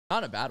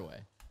Not in a bad way.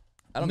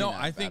 I don't. No,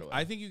 I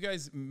think you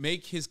guys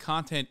make his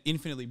content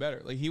infinitely better.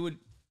 Like he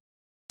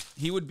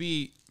would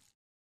be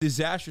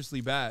disastrously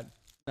bad.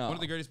 No. One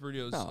of the greatest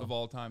burritos of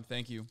all time.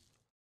 Thank you.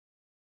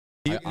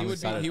 He'd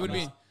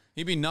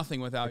be nothing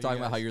without you. Talking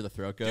about how you're the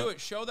throat goat. Do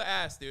it. Show the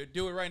ass, dude.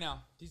 Do it right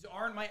now. These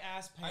aren't my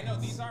ass pants. I know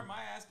these aren't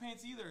my ass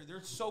pants either.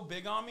 They're so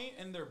big on me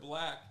and they're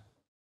black.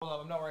 Hold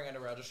up, I'm not wearing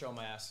underwear. I'll just show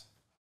my ass.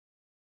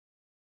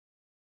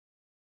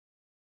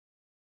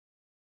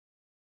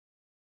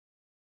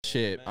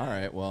 Shit. All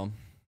right. Well.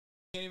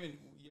 Can't even.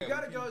 You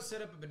gotta go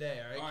set up a bidet.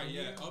 All right. All right.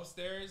 Yeah.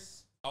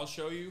 Upstairs. I'll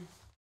show you.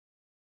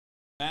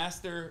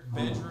 Master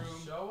bedroom.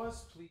 Show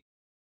us, please.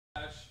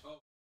 Oh.